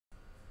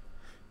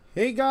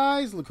Hey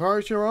guys,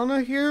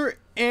 LucarioShirona here,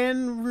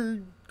 and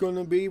we're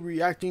gonna be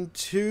reacting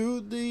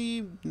to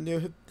the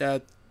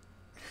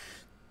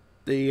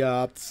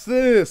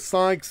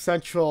Sonic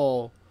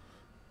Central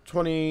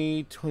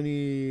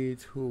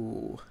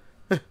 2022.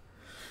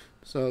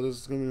 So this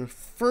is gonna be the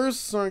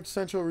first Sonic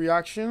Central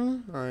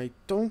reaction. I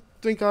don't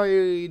think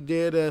I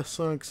did a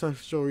Sonic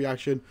Central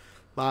reaction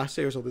last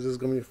year, so this is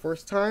gonna be the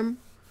first time,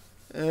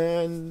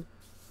 and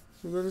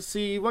we're gonna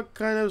see what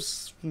kind of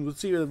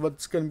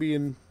what's gonna be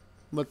in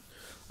what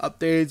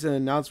updates and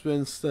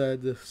announcements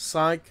that the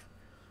Sonic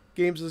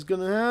games is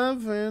gonna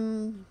have,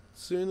 and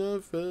soon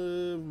enough,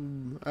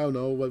 I don't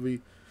know what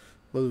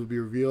will be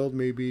revealed.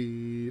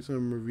 Maybe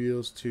some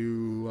reveals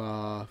to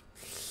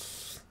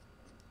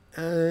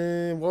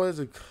what is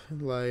it,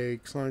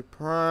 like Sonic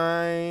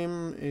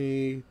Prime,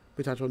 a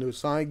potential new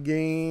Sonic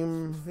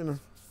game,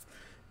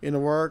 in the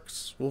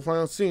works. We'll find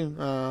out soon.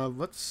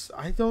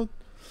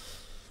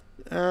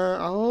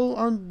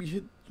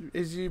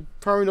 As you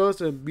probably noticed,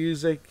 the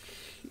music,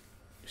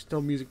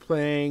 still music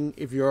playing.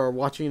 If you're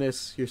watching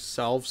this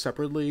yourself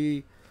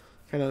separately,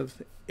 kind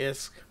of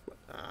isk.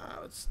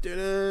 Let's do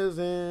this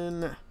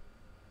and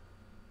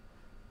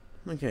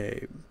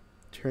okay,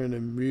 turn the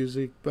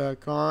music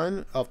back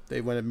on. Oh, they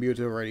went and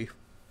muted already.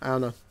 I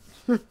don't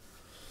know.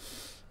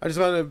 I just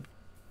wanted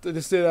to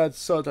just do that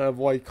so to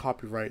avoid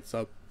copyright.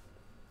 So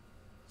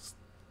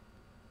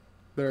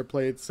better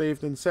play it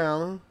safe than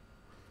sound.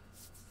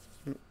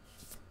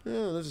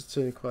 Yeah, this is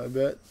taking quite a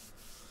bit.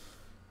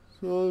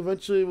 So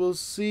eventually we'll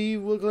see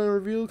what kind of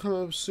review come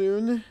up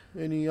soon.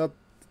 Any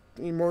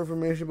more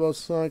information about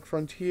Sonic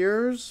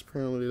Frontiers?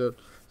 Apparently,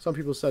 some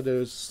people said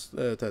there's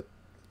that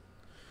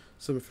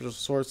some official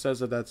source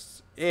says that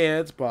that's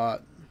it,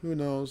 but who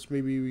knows?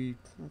 Maybe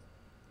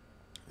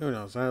who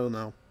knows? I don't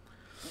know.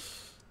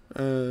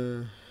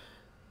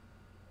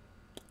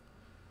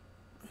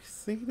 I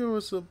think there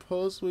was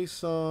supposedly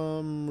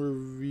some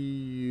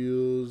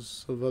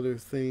reviews of other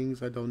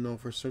things. I don't know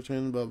for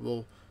certain, but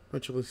we'll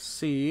eventually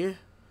see.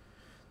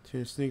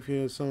 To sneak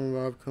peek at some of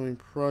our upcoming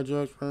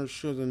projects,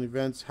 partnerships, and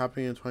events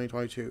happening in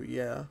 2022.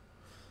 Yeah.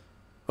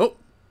 Oh!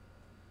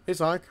 Hey,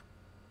 Sonic.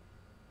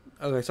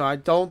 Okay, so I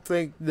don't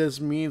think this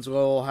means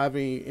we'll have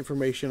any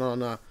information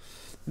on a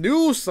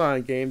new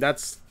Sonic game.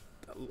 That's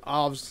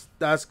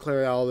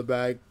clear out of the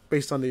bag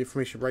based on the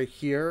information right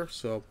here.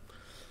 So,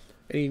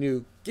 any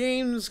new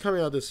games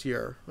coming out this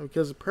year?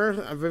 Because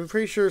apparently, I've been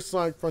pretty sure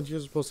Sonic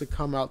Frontiers is supposed to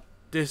come out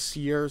this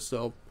year,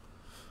 so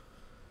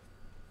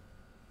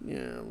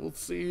yeah, we'll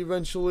see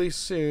eventually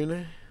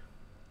soon.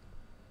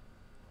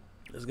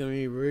 It's gonna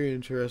be very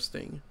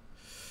interesting.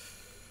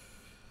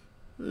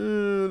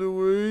 And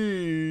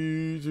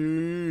away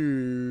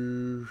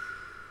to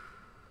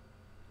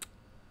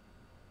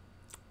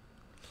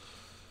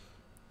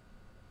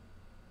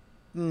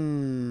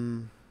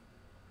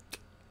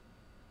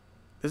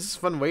this is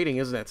fun waiting,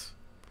 isn't it?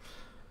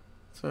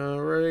 It's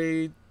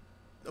already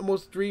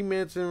almost 3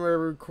 minutes in we're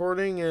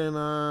recording, and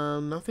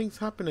nothing's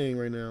happening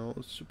right now.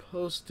 It's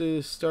supposed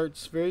to start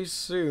very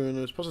soon.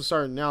 It's supposed to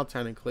start now.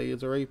 Technically,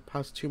 it's already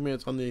past 2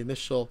 minutes on the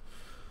initial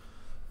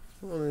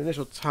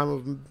time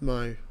of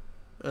my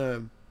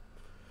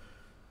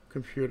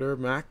computer,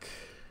 Mac.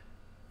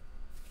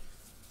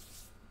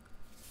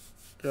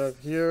 Got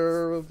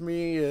here with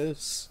me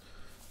is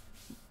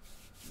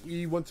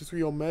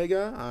E123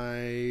 Omega.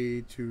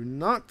 I do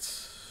not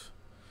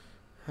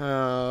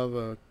have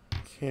a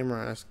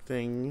camera-esque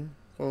thing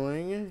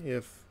going.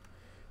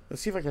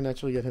 Let's see if I can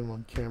actually get him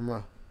on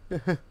camera.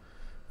 That'd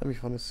be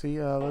fun to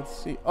see. Let's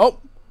see. Oh,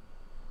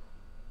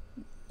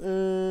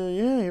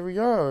 yeah, here we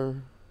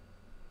are.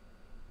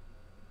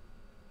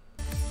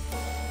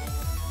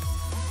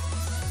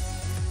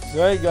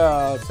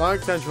 SEGA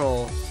Sonic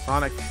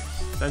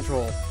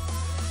Central.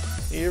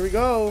 Here we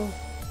go.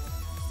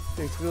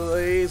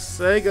 Basically,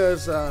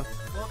 SEGA's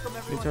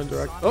Nintendo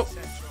Direct. Oh.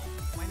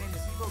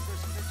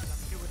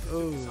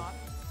 Oh.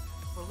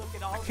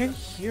 I can't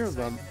hear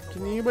them.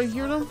 Can anybody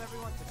hear them?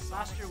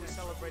 Last year we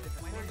celebrated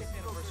the 40th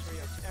anniversary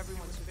of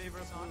everyone's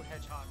favorite blue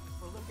hedgehog.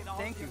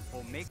 Thank you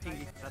for making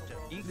it such a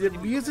The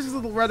music is a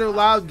little rather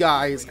loud,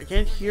 guys. I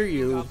can't hear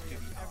you.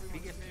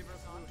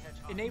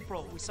 In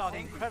April, we saw the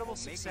incredible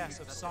success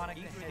of Sonic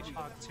the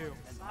Hedgehog 2,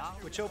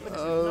 which opened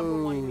as the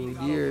 #1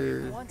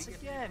 video game once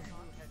again.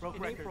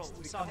 In April,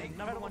 we saw the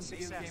 #1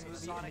 success of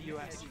Sonic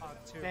the Hedgehog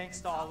 2, thanks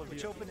to all of you,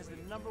 which opened as the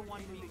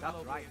 #1 week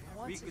globally.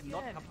 We could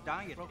not have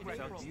done it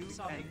without you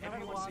and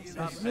everyone.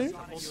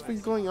 What's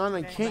been going on?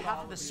 I can't.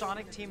 The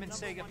Sonic team and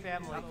SEGA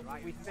family,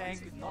 we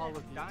thank all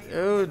of you.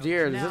 Oh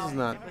dear, this is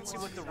not. Let's see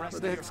what the rest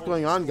What the heck's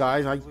going on,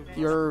 guys?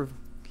 Your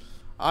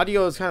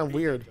audio is kind of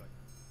weird.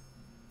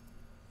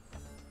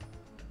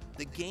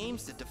 The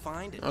games that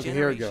defined a Okay,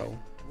 here we go.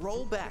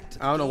 Roll back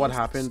to I don't know what games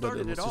that happened, but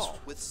started it was just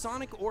with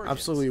Sonic Origins,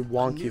 absolutely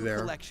wonky a new there.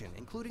 collection,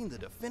 including the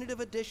definitive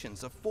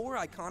editions of 4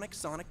 iconic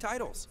Sonic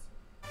titles.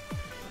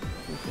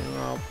 Okay,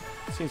 well,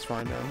 seems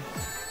fine now.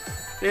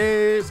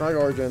 Hey, Sonic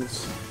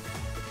Origins.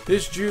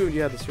 This June,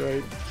 yeah, that's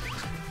right.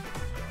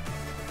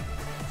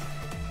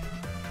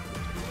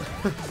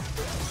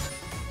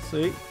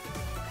 See?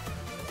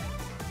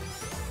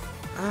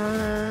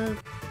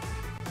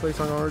 Play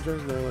Sonic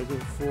Origins, no, like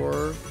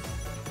before.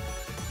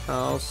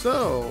 How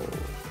so?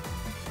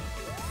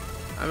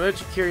 I'm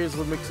actually curious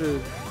what makes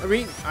it. I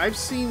mean, I've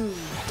seen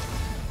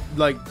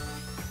like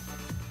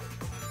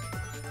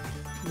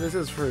this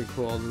is pretty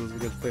cool. This is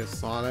good to play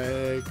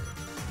Sonic.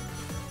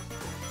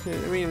 I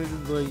mean,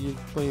 like you're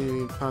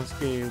playing past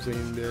games,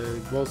 and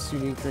the most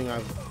unique thing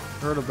I've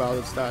heard about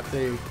is that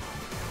they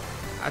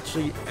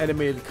actually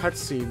animated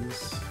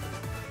cutscenes.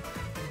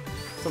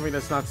 Something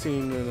that's not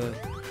seen in a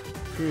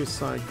previous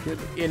Sonic,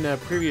 in a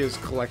previous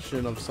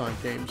collection of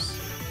Sonic games.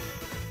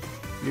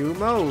 New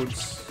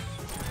modes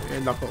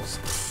and Knuckles,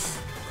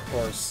 of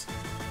course.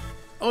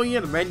 Oh yeah,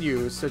 the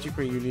menu is actually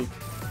pretty unique.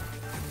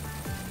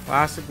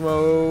 Classic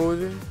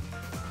mode,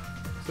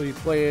 so you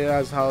play it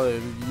as how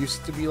it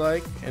used to be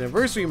like.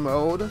 Anniversary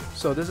mode,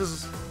 so this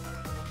is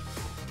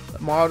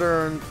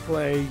modern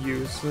play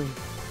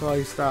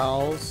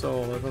style.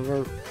 So if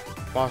ever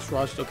boss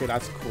rushed, okay,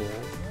 that's cool.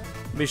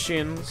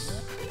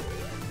 Missions,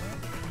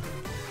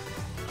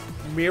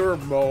 mirror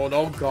mode.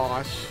 Oh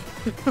gosh.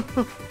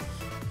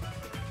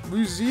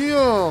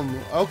 Museum.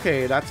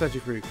 Okay, that's actually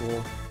pretty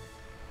cool.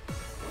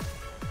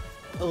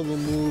 Oh, the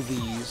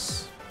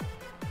movies.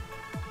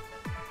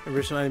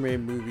 Original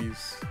animated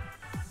movies.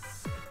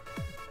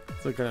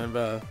 So kind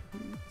of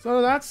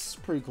so that's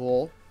pretty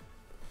cool.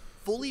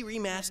 Fully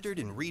remastered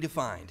and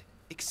redefined.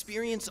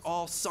 Experience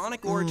all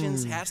Sonic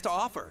Origins has to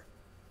offer.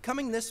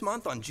 Coming this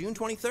month on June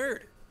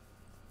 23rd.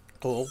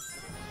 Cool.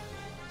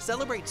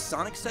 Celebrate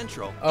Sonic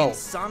Central and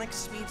Sonic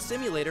Speed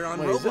Simulator on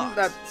Roblox. Isn't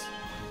that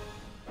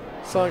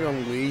Sonic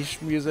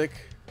Unleashed music?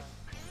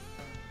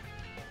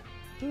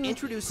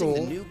 Introducing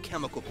the new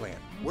chemical plant,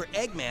 where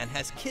Eggman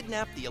has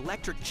kidnapped the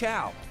Electric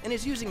Chow and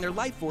is using their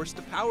life force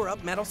to power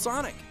up Metal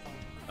Sonic.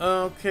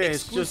 Okay,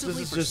 this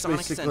is just Sonic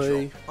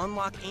basically Central,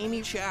 unlock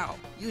Amy Chow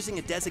using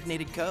a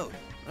designated code.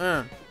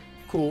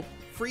 Cool.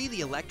 Free the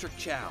Electric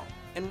Chow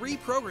and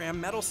reprogram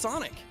Metal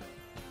Sonic.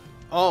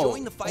 Oh,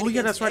 Join the fight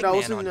yeah, that's right. That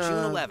was in on June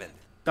 11th.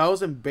 That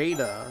was in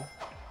beta.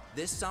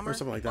 This summer, or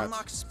something like that.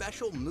 unlock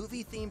special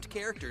movie-themed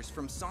characters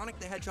from Sonic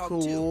the Hedgehog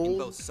Cool. 2 in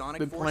both Sonic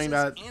Been Forces playing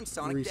that and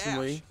Sonic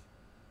recently. Dash.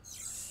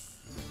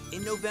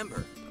 In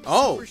November,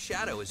 Oh. Super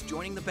Shadow is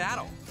joining the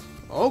battle.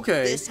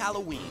 Okay. This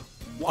Halloween,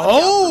 watch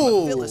out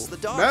for Mephiles the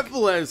dog.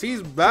 Mephiles, he's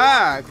Show off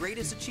back. the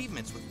greatest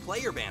achievements with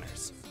player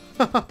banners.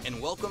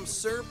 And welcome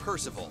Sir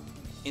Percival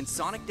in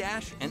Sonic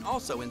Dash and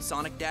also in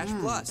Sonic Dash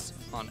Plus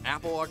on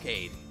Apple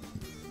Arcade.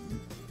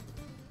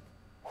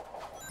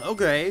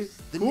 Okay.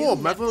 The Cool.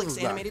 new Mephiles is Netflix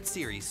back. animated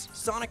series,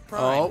 Sonic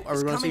Prime, Oh, are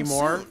is we gonna see coming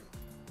more? soon.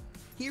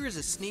 Here is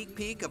a sneak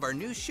peek of our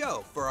new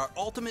show for our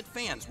ultimate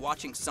fans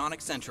watching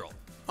Sonic Central.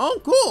 Oh,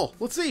 cool.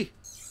 Let's see.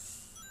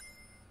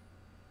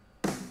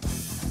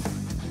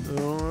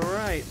 All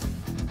right.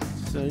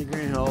 So you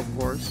can help, of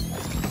course.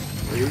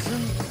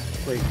 Reason?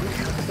 Wait,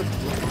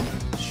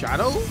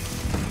 Shadow?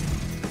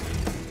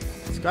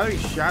 It's gotta be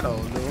Shadow.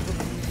 No.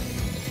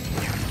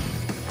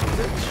 Is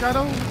it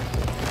Shadow?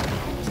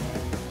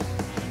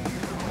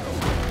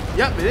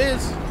 Yep, it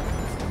is.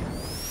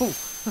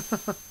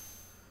 Oh.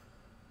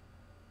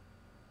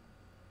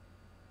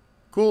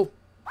 Cool.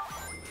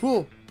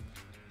 Cool.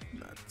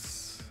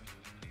 That's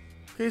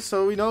okay.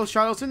 So we know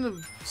Shadow's in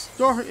the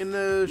store in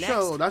the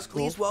show. That's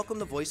cool. Please welcome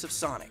the voice of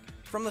Sonic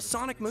from the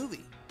Sonic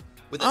movie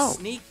with a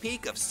sneak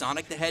peek of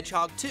Sonic the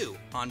Hedgehog 2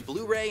 on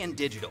Blu-ray and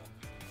digital.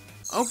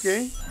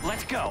 Okay.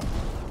 Let's go.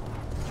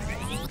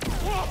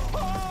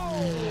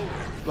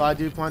 Well, I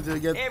do plan to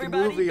get the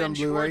movie on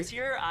Blu-ray. Schwartz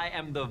here. I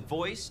am the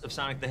voice of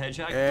Sonic the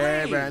Hedgehog.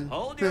 Hey, Please man.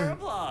 hold your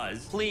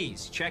applause.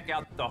 Please check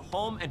out the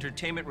home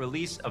entertainment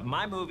release of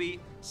my movie,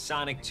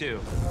 Sonic 2.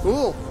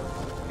 Cool.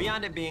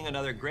 Beyond it being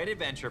another great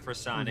adventure for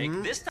Sonic,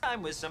 this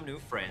time with some new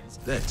friends.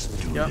 Let's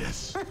do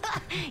this.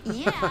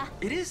 Yeah.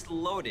 It is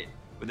loaded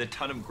with a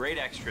ton of great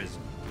extras.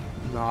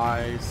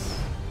 Nice.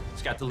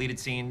 It's got deleted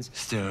scenes,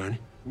 Stone,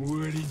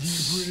 what did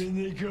you put in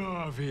the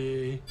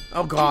coffee?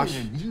 Oh gosh.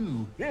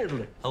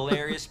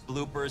 hilarious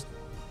bloopers,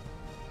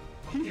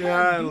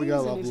 Yeah, we got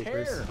a lot of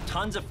bloopers.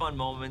 tons of fun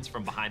moments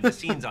from behind the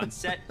scenes on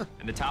set,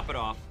 and to top it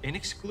off, an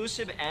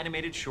exclusive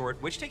animated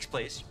short which takes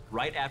place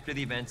right after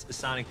the events of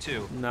Sonic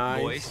 2,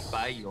 Nice. voiced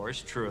by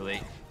yours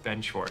truly,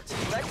 Ben Schwartz.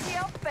 Let's see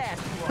how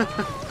fast you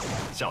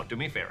are. So do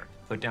me a favor,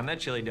 put down that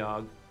chili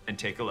dog and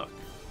take a look.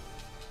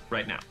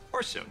 Right now,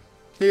 or soon.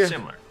 Yeah.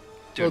 Similar.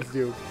 Do Let's it.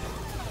 do.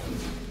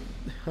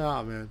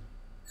 Oh man.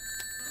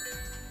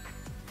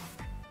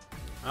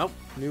 Oh,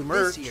 new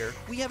merch. This year,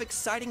 we have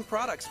exciting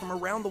products from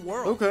around the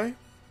world. Okay.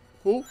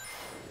 Cool.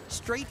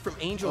 Straight from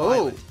Angel Oh.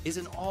 Island is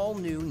an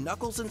all-new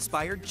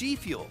Knuckles-inspired G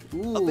Fuel,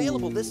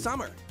 available this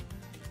summer.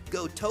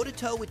 Go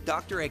toe-to-toe with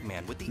Dr.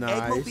 Eggman with the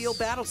Nice. Eggmobile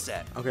battle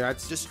set. Okay,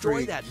 that's Destroy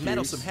pretty that cute.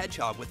 meddlesome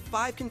hedgehog with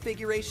 5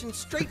 configurations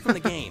straight from the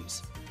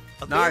games.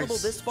 Available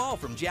Nice. this fall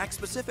from Jack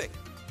Specific.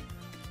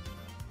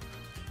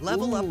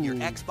 Level up your Ooh.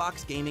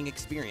 Xbox gaming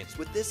experience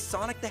with this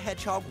Sonic the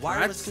Hedgehog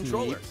wireless That's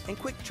controller neat. and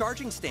quick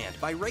charging stand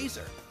by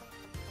Razer.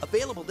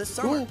 Available this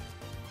summer. Cool.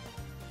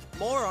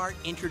 More Art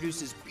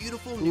introduces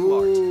beautiful new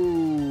art.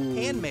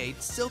 Handmade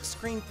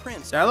silkscreen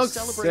prints That for looks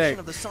celebration sick.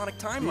 of the Sonic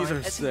These timeline are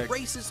as sick. he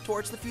races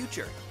towards the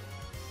future.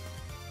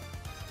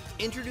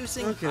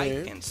 Introducing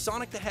Okay. Ike and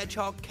Sonic the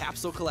Hedgehog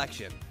Capsule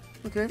Collection.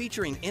 Okay.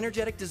 Featuring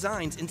energetic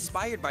designs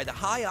inspired by the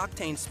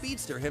high-octane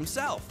speedster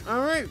himself.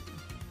 Alright.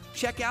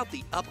 Check out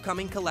the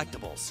upcoming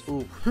collectibles.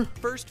 Ooh.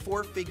 First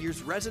 4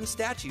 figures resin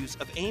statues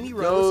of Amy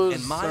Rose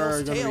and Those are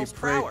Miles gonna be Tails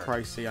pretty Prower.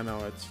 pricey, I know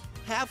it.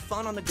 Have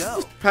fun on the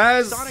go.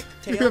 Pez! Sonic,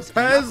 You Tails, and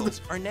Pez!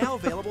 Knuckles are now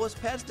available as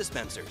Pez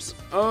dispensers.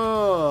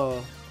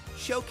 Oh.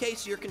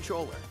 Showcase your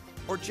controller,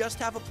 or just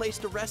have a place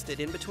to rest it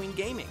in between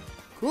gaming.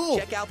 Cool.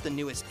 Check out the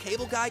newest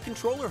Cable Guy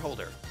controller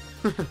holder.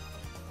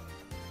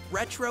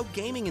 Retro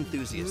gaming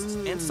enthusiasts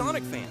and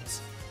Sonic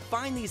fans,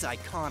 find these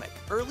iconic,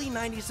 early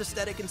 90s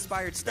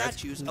aesthetic-inspired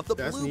statues of the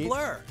that's Blue neat.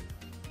 Blur.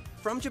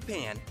 From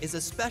Japan is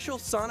a special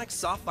Sonic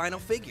soft vinyl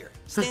figure,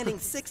 standing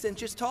 6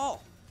 inches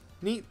tall.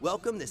 Neat.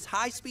 Welcome this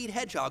high-speed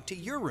hedgehog to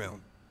your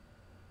room.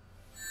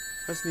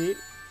 That's neat.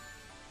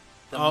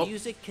 The Oh.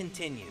 music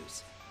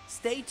continues.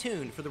 Stay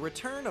tuned for the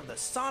return of the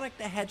Sonic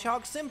the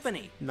Hedgehog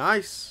Symphony.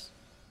 Nice.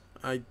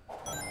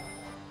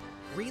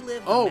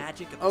 Relive Oh, the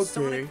magic of the okay.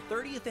 Sonic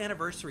 30th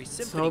Anniversary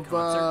Symphony hope,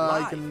 concert I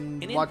live can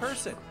and in watch-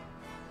 person.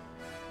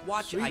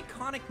 Watch Sweet.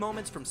 iconic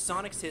moments from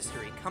Sonic's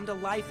history come to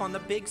life on the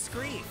big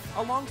screen,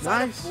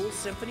 alongside Nice. a full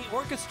symphony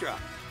orchestra.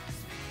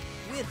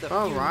 With a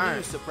All few right.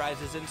 new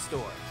surprises in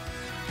store.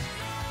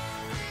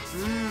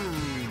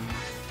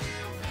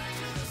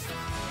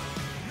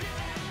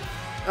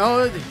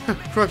 Oh,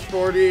 Crush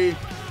 40.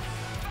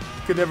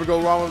 Could never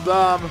go wrong with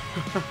them.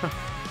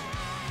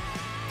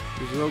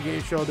 There's a real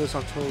game show this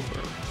October.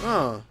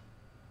 Huh.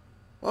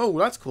 Oh,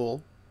 that's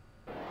cool.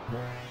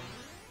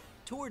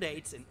 Tour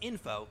dates and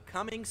info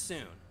coming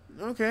soon.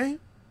 Okay.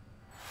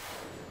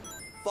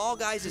 Fall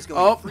Guys is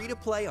going Oh. free to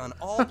play on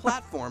all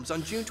platforms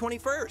on June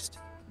 21st.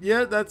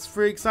 Yeah, that's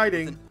pretty An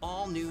exciting.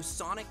 all-new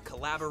Sonic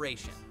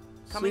collaboration.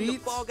 Coming Sweet.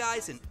 to Fall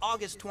Guys in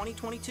August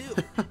 2022.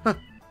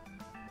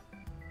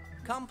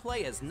 Come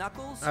play as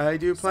Knuckles, I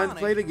do plan to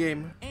Sonic, play the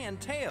game. and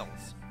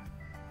Tails.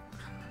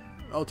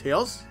 Oh,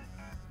 Tails?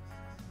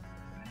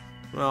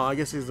 Well, I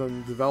guess he's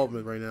in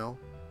development right now.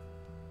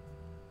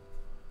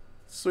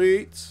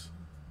 Sweet.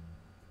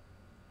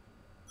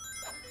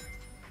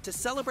 To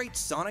celebrate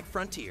Sonic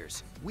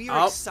Frontiers, we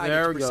are Oh, excited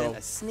there to we present go.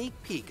 a sneak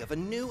peek of a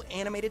new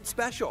animated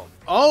special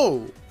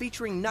Oh!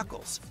 featuring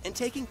Knuckles and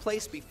taking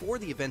place before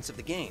the events of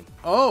the game.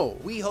 Oh!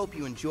 We hope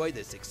you enjoy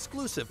this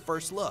exclusive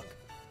first look.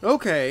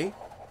 Okay.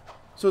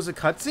 So it's a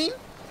cutscene?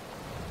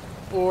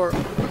 Or...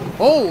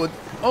 Oh!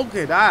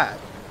 Okay, that.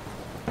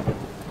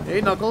 Hey,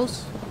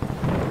 Knuckles.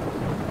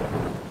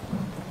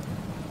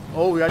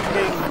 Oh, we got the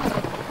game.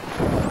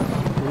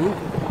 Ooh.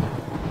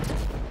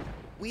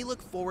 We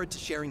look forward to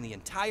sharing the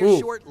entire Ooh.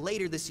 short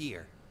later this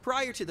year,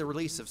 prior to the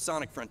release of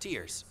Sonic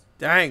Frontiers.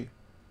 Dang.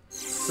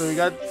 So we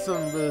got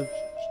some...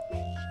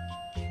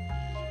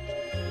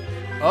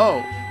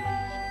 Oh.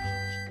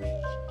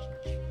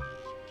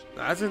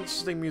 That's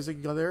interesting music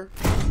you got there.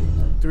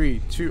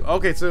 3, 2...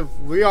 Okay, so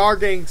we are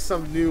getting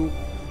some new...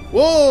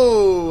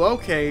 Whoa!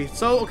 Okay,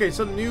 so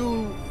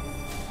new...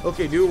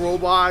 Okay, new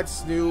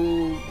robots,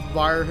 new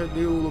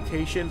new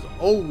locations.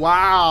 Oh,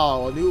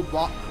 wow! A new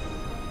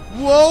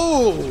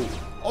Whoa!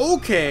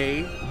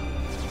 Okay.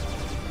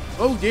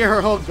 Oh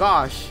dear, oh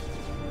gosh.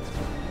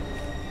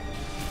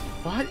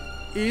 What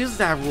is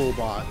that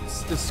robot?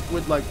 It's the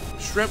squid-like,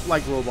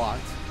 shrimp-like robot.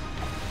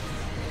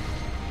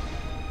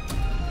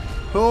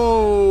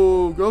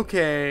 Oh,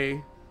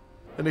 okay.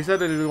 And they said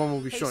that the one will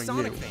be Hey showing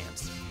Sonic new.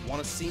 fans,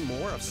 want to see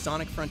more of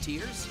Sonic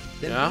Frontiers?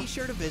 Then Yeah? be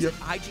sure to visit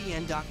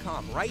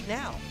IGN.com right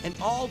now and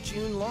all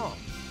June long,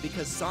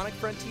 because Sonic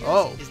Frontiers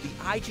Oh. is the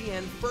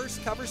IGN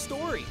first cover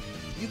story.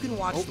 You can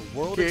watch the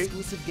world Okay.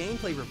 exclusive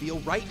gameplay reveal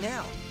right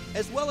now,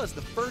 as well as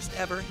the first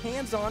ever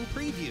hands-on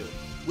preview,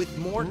 with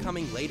more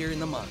coming later in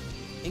the month,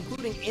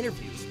 including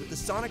interviews with the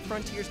Sonic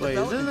Frontiers Wait,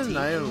 development isn't team the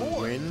Night and of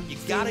more. Wind You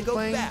gotta thing go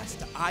playing? fast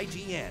to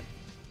IGN.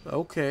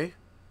 Okay.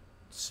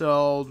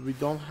 So we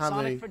don't have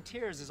Sonic any.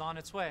 Frontiers is on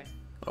its way.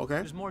 Okay.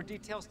 There's more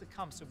details to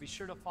come, so be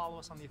sure to follow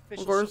us on the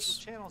official course.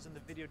 social channels in the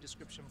video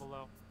description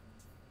below.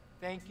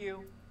 Thank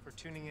you for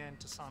tuning in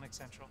to Sonic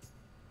Central.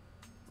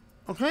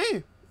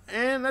 Okay,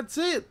 and that's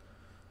it.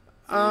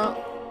 I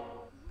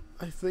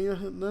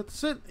think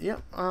that's it.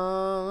 Yep.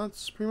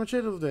 That's pretty much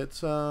it of it.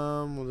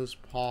 We'll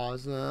just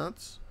pause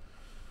that.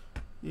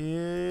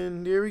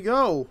 And here we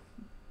go.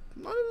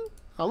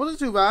 That wasn't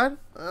too bad.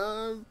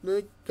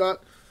 They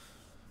got.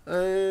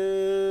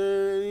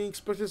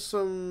 Expected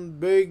some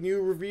big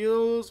new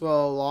reveals.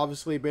 Well,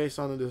 obviously based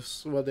on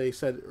this, what they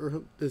said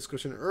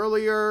discussion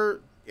earlier,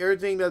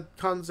 everything that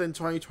comes in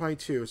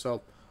 2022.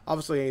 So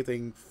obviously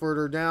anything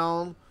further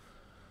down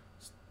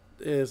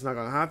is not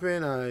gonna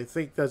happen. I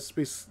think this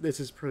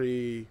is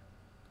pretty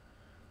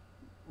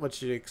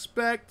what you'd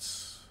expect.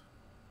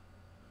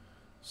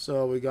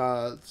 So we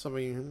got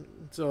something.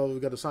 So we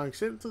got the Sonic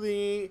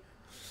Symphony.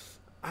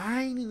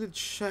 I need to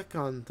check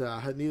on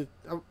that.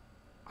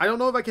 I don't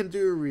know if I can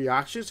do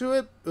reactions to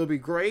it. It'll be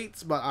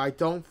great, but I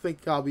don't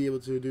think I'll be able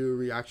to do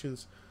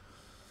reactions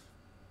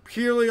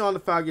purely on the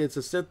fact it's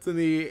a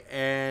symphony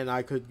and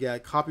I could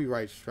get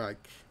copyright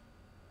strike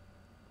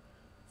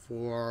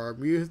for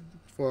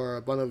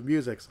a bunch of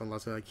music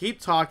unless I keep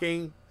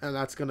talking, and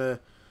that's gonna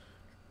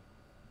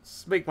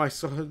make my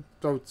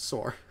throat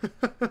sore.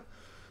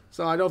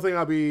 So I don't think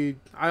I'll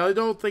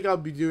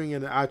be doing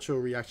an actual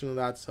reaction to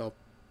that. So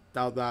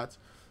doubt that.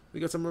 We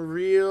got some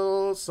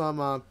reveal,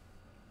 some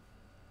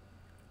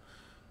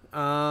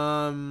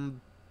Fall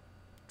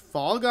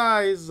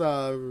Guys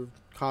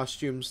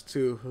costumes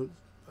too.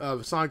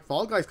 Sonic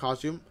Fall Guys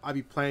costume. I'll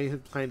be planning to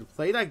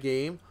play that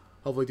game.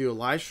 Hopefully do a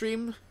live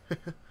stream.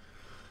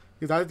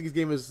 Because I think this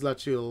game is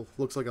actually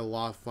looks like a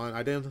lot of fun. I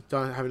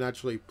haven't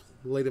actually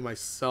played it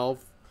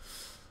myself.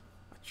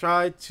 I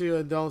tried to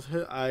and don't.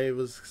 I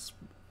was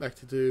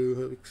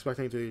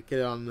expecting to get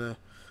it on the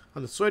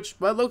Switch,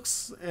 but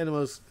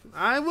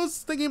I was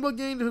thinking about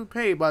getting to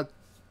pay, but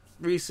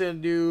recent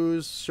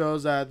news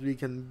shows that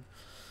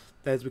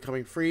it's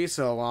becoming free.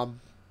 So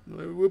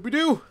what we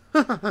do?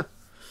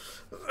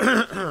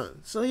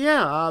 So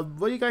yeah,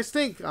 what do you guys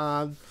think?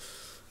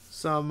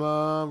 Some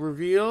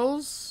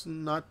reveals,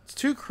 not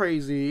too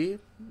crazy.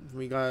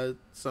 We got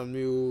some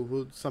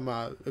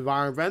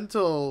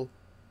environmental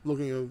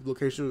looking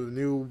location with a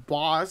new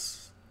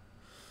boss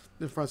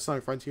in front of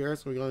Sonic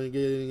Frontiers. We're going to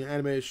get an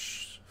animated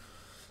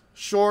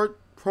short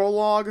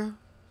prologue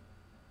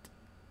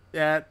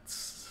that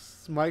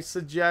might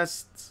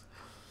suggest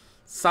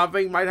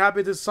something might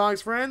happen to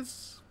Sonic's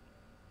friends.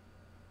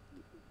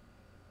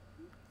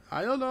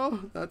 I don't know.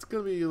 That's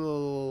gonna be a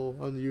little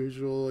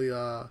unusually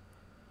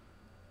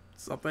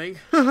something.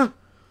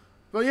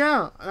 But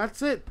yeah,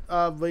 that's it.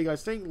 What do you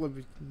guys think? Let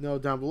me know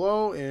down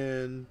below,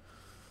 and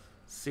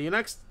see you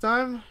next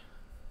time.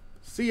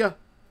 See ya.